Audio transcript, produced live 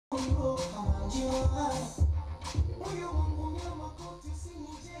They don't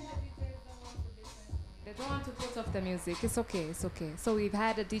want to put off the music. It's okay. It's okay. So we've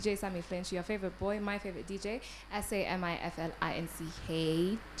had a DJ Sammy Flinch, your favorite boy, my favorite DJ, SAMIFLINCH.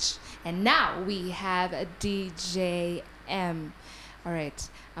 And now we have a DJ M. All right.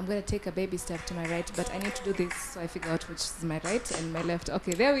 I'm going to take a baby step to my right, but I need to do this so I figure out which is my right and my left.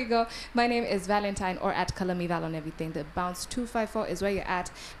 Okay, there we go. My name is Valentine, or at ColorMeVal on everything. The Bounce 254 is where you're at.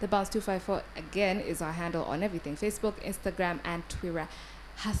 The Bounce 254, again, is our handle on everything. Facebook, Instagram, and Twitter.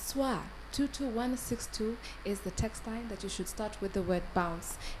 Haswa 22162 is the text line that you should start with the word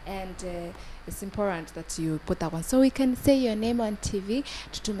bounce, and it's important that you put that one so we can say your name on TV.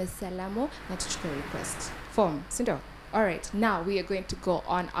 Tutume salamo na tuchukue request form. Sindo. All right, now we are going to go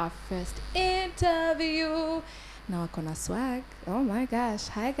on our first interview. Now Kona swag. Oh my gosh.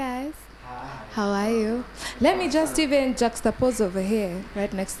 Hi guys. Hi. How are you? Let me just even juxtapose over here,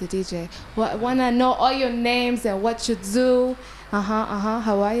 right next to the DJ. Wanna know all your names and what you do.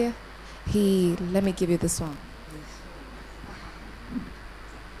 How are you? Let me give you this one.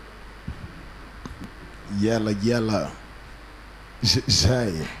 Yalla.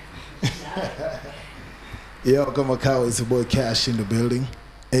 Shy. Yo, kama kawa, it's your boy Cash in the building,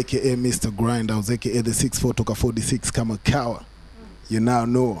 aka Mr. Grindhouse, aka the 6'4" toka 46 kama kawa. You now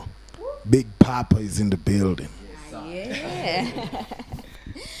know, Big Papa is in the building. Yeah.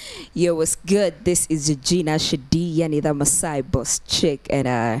 Yo, what's good? This is Regina Shadi, Yani the Maasai boss chick,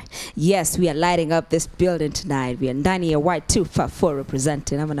 and yes, we are lighting up this building tonight. We are Ndani Y254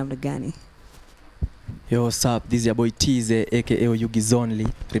 representing. I'm Namnagani. Yo, what's up? This is your boy TEEZEH, aka Oyugi's Only,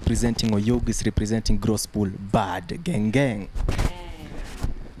 representing Oyugis, representing Grosspool Bad Gang.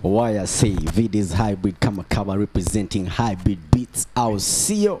 Why I say VIDEZ hybrid Kamakawa representing hybrid beats. I'll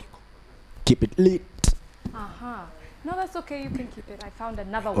see you. Keep it lit. No, that's okay. You can keep it. I found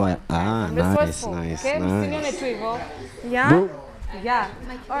another one. I'm nice. Okay? Yeah? Bro. Yeah.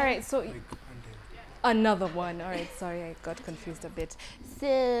 All right, so another one. All right, sorry, I got confused a bit.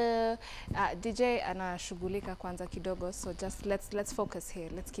 So, DJ anashughulika kwanza kidogo, so just let's focus here.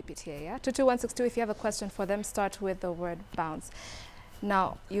 Let's keep it here, yeah? 22162, if you have a question for them, start with the word bounce.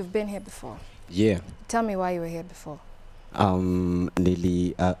 Now, you've been here before. Yeah. Tell me why you were here before.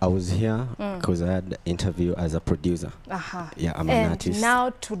 Nearly, I was here because I had an interview as a producer. Yeah, I'm an artist. And now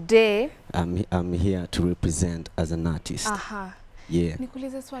today, I'm here to represent as an artist. Yeah.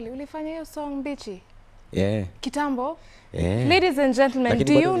 Nikuulize swali, ulifanya hiyo song bichi? Yeah. Kitambo? Yeah. Ladies and gentlemen,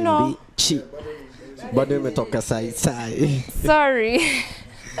 do you know? Bado imetoka sai. Sorry.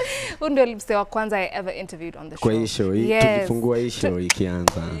 Ndio mse wa kwanza I ever interviewed on the show. Kwa hii show, tukifungua hii show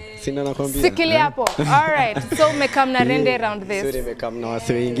ikianza. Sina nakwambia. Sikili hapo. All right. So umekam na rende around this. So nimekam na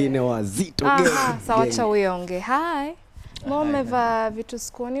wase wengine wazito. Sawa cha uonge. Hi. Umevaa vitu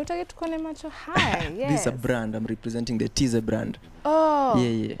skoni, utaki tukone macho. Hi. Yes. This is a brand. I'm representing the TEEZEH brand. Oh.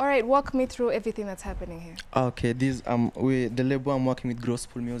 Yeah. All right, walk me through everything that's happening here. Okay, this the label I'm working with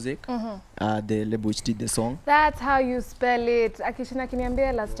Grosspool Music. The label which did the song. That's how you spell it. Akishina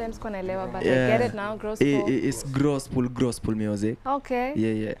kiniambia last time sikuwa naelewa, but I get it now. Grosspool. It's Grosspool Music. Okay.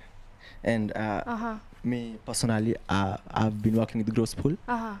 Yeah. And me personally, I've been working with Grosspool,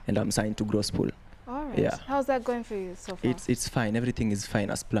 and I'm signed to Grosspool. All right. Yeah. How's that going for you so far? It's fine. Everything is fine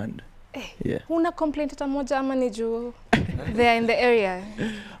as planned. Yeah. Huna complaint hata moja ama ni juu they're in the area?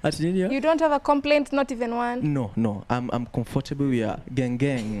 You don't have a complaint, not even one? No. I'm comfortable. We are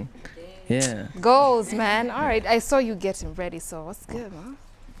gang. Yeah. Goals, man. All right. I saw you getting ready, so what's good, man?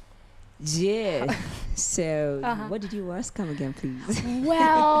 Yeah. So, what did you ask? Come again, please.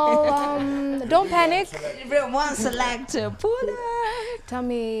 Well, don't panic. One selector, pull up. Tell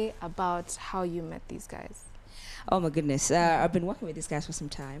me about how you met these guys. Oh my goodness. I've been working with these guys for some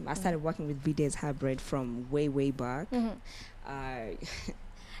time. I started working with VIDEZ Hybrid from way back.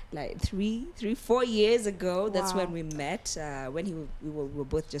 Like 4 years ago. That's when we met, when we were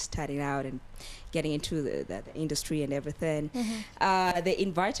both just starting out and getting into the industry and everything. They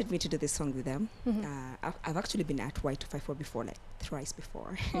invited me to do this song with them. I've actually been at Y254 before, like thrice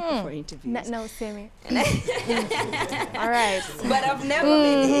before, for interviews. No, Sammy. All right. But I've never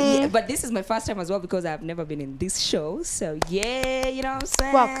been, but this is my first time as well because I've never been in this show. So yeah, you know what I'm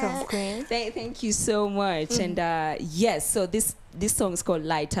saying? Welcome, Queen. Thank you so much. And yes, so this song is called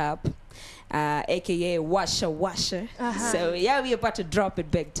Light Up, aka Washa. So yeah, we're about to drop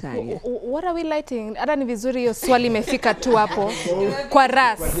it big time. Yeah. What are we lighting? Ada ni vizuri hiyo swali imefika tu hapo kwa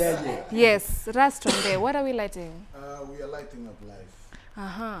Ras. Yes, Ras tuambie. What are we lighting? We are lighting up life.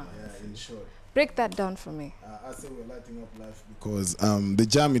 Yeah, in short. Break that down for me. I say we're lighting up life because the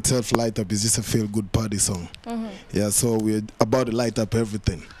jam itself, Light Up, is just a feel-good party song. Yeah, so we're about to light up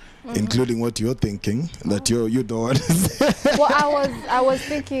everything. including what you're thinking, that you don't want to say. Well, I was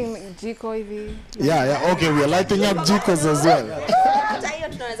thinking Jiko hivi. Yeah, okay, we're lighting up Jikos as well.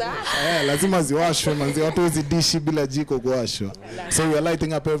 Lazima ziwashwe manzi, watu hizi dishi bila jiko kuwashwa. So we're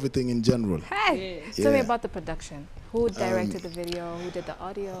lighting up everything in general. Hey, tell me about the production. Who directed the video? Who did the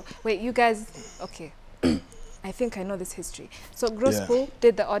audio? Wait, you guys, okay. I think I know this history. So Grosspool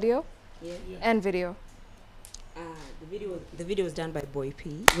did the audio and video. The video was done by Boy P.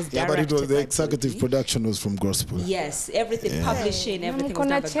 It was Yeah, but it was the directed by executive Boy P. production was from Gospel. Yes, everything, publishing, everything was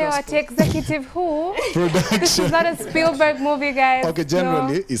done by Mkono Gospel. executive who? This is Production. not a Spielberg movie, guys. Okay,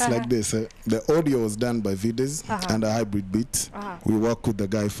 generally it's like this. The audio was done by VIDEZ and a hybrid beat. We worked with the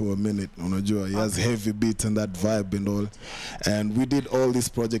guy for a minute. Unajua, he has heavy beats and that vibe and all. And we did all this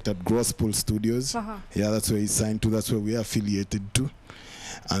project at Grosspool Studios. Yeah, that's where he signed to. That's where we are affiliated to.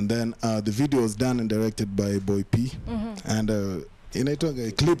 And then the video was done and directed by Boy P. And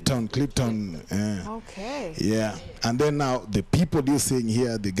Cliptown. Okay. Yeah. And then now the people you're seeing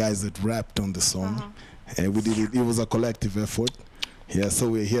here, the guys that rapped on the song, we did it. It was a collective effort. Yeah, so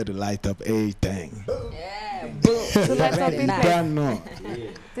we're here to light up everything. Yeah, boom. To light up in there. Done, no.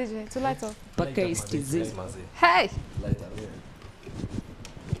 DJ, to light up. Baka is TEEZEH. Hey!